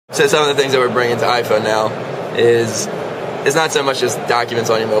So some of the things that we're bringing to iPhone now is it's not so much just documents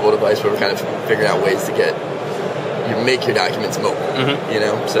on your mobile device, but we're kind of figuring out ways to make your documents mobile. You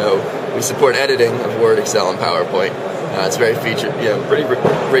know, so we support editing of Word, Excel, and PowerPoint. It's very pretty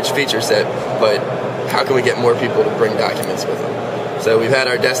rich feature set, but how can we get more people to bring documents with them? So we've had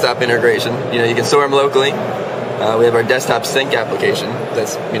our desktop integration. You know, you can store them locally. We have our desktop sync application.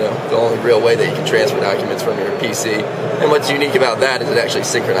 That's the only real way that you can transfer documents from your PC. And what's unique about that is it actually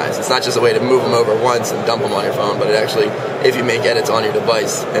synchronizes. It's not just a way to move them over once and dump them on your phone, but it actually, if you make edits on your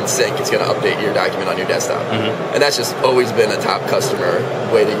device and sync, it's going to update your document on your desktop. And that's just always been a top customer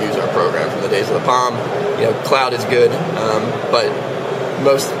way to use our program from the days of the Palm. You know, cloud is good, but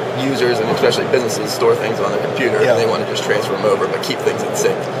most users, and especially businesses, store things on their computer and they want to just transfer them over but keep things in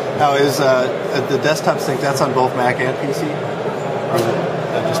sync. Now, is the desktop sync, that's on both Mac and PC? Or is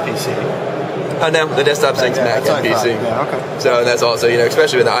it just PC? No, the desktop sync's Mac and PC. Yeah, okay. So that's also,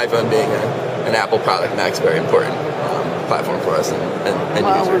 especially with the iPhone being an Apple product, Mac's a very important platform for us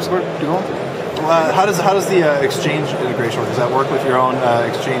and users. We're doing. How does the Exchange integration work? Does that work with your own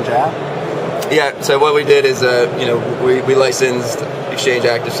Exchange app? Yeah, so what we did is, we licensed Exchange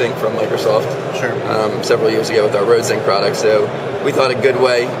ActiveSync from Microsoft several years ago with our RoadSync product. So we thought a good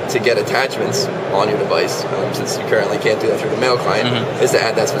way to get attachments on your device, since you currently can't do that through the mail client, is to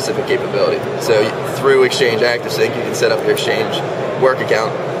add that specific capability. So through Exchange ActiveSync, you can set up your Exchange work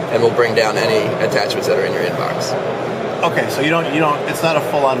account, and we'll bring down any attachments that are in your inbox. Okay, so you don't. It's not a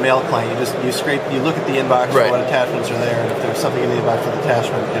full-on mail client. You look at the inbox for what attachments are there, and if there's something in the inbox with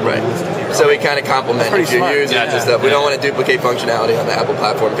attachment, it'll be listed here. So we kind of complement if you're using stuff. We don't want to duplicate functionality on the Apple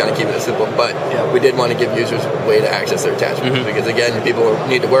platform. Kind of keep it simple, but we did want to give users a way to access their attachments because again, people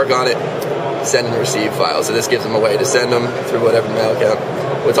need to work on it, send and receive files. So this gives them a way to send them through whatever mail account.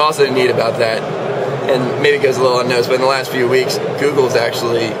 What's also neat about that, and maybe it goes a little unnoticed, but in the last few weeks, Google's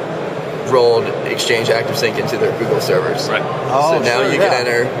actually rolled Exchange ActiveSync into their Google servers. Right. So now you can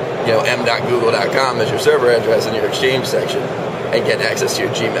enter, m.google.com as your server address in your Exchange section and get access to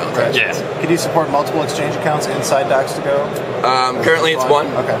your Gmail attachments. Can you support multiple Exchange accounts inside Docs2Go? Currently it's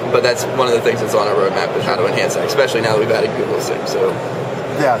one, but that's one of the things that's on our roadmap is how to enhance that, especially now that we've added Google Sync. So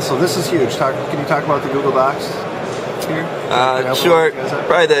so this is huge. Can you talk about the Google Docs here? Sure.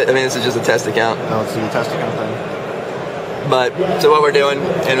 Probably this is just a test account. No, it's a test account thing. But, so what we're doing,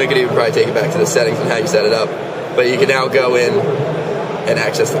 and we could even probably take it back to the settings and how you set it up, but you can now go in and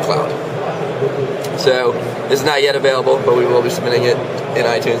access the cloud. So, this is not yet available, but we will be submitting it in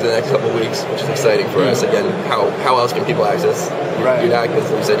iTunes in the next couple of weeks, which is exciting for us. Again, how else can people access your documents?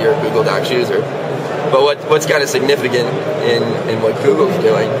 You said you're a Google Docs user. But what's kind of significant in what Google's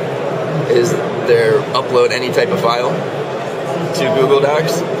doing is their upload any type of file to Google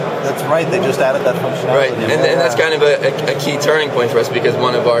Docs. That's right, they just added that functionality. Right, and that's kind of a key turning point for us because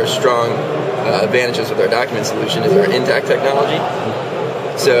one of our strong advantages with our document solution is our intact technology.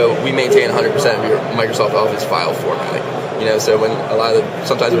 So we maintain 100% of your Microsoft Office file formatting. So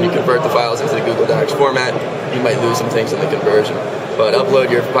sometimes when you convert the files into the Google Docs format, you might lose some things in the conversion. But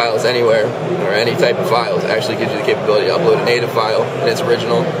upload your files anywhere, or any type of files, actually gives you the capability to upload a native file in its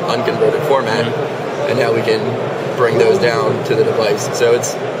original, unconverted format, and now we can bring those down to the device. So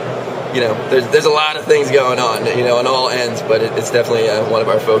it's there's a lot of things going on, on all ends, but it's definitely one of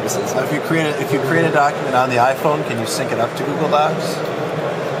our focuses. If you create a document on the iPhone, can you sync it up to Google Docs?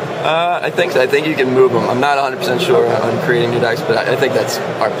 I think so. I think you can move them. I'm not 100% sure on creating new docs, but I think that's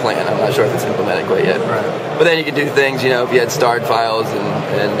our plan. I'm not sure if it's implemented quite yet. Right. But then you can do things, if you had starred files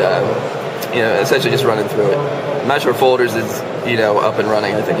and essentially just running through it. I'm not sure folders is, up and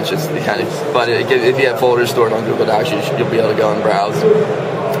running. I think it's just but if you have folders stored on Google Docs, you'll be able to go and browse.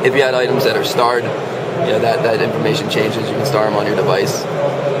 If you had items that are starred, that information changes. You can star them on your device.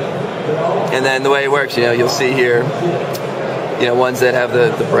 And then the way it works, you'll see here, ones that have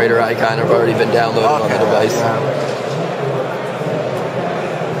the brighter icon have already been downloaded on the device.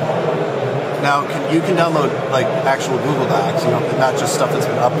 Now, you can download actual Google Docs, not just stuff that's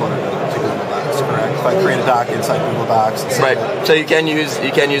been uploaded to Google Docs, correct? If I create a doc inside Google Docs, right? So you can use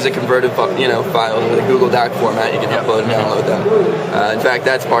a converted file with a Google Doc format. You can upload and download them. In fact,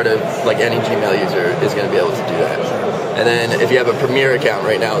 that's part of any Gmail user is going to be able to do that. And then if you have a Premiere account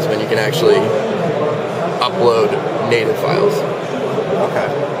right now is when you can actually upload native files. Okay.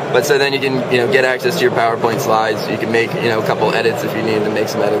 But so then you can get access to your PowerPoint slides. You can make a couple edits if you need to make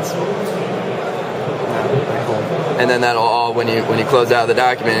some edits. And then that'll all when you close out the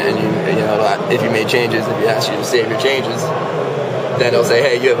document and if you made changes, if you ask you to save your changes, then it'll say,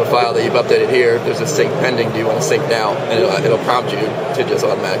 hey, you have a file that you've updated here. There's a sync pending. Do you want to sync now? And it'll prompt you to just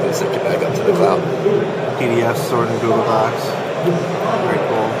automatically sync it back up to the cloud. PDF stored in Google Docs. Very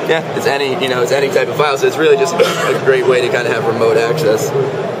cool. Yeah, it's any type of file. So it's really just a great way to kind of have remote access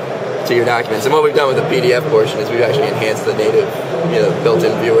to your documents. And what we've done with the PDF portion is we've actually enhanced the native,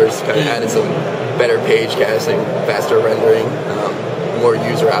 built-in viewers, kind of added some better page casting, faster rendering, more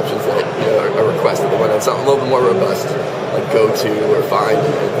user options that are requested. They want something a little bit more robust, like go-to or find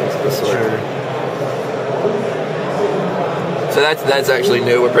and things of the sort. Sure. So that's actually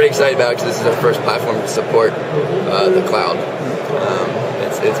new. We're pretty excited about it because this is our first platform to support the cloud.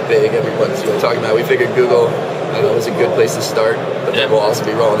 It's big. Everyone's talking about it. We figured Google was a good place to start, but then we'll also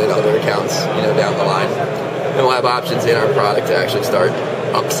be rolling in other accounts down the line. And we'll have options in our product to actually start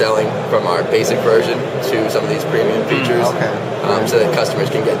upselling from our basic version to some of these premium features, so that customers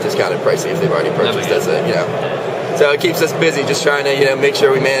can get discounted pricing if they've already purchased. So it keeps us busy, just trying to make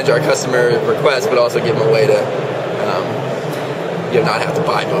sure we manage our customer requests, but also give them a way to not have to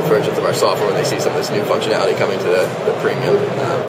buy both versions of our software when they see some of this new functionality coming to the premium.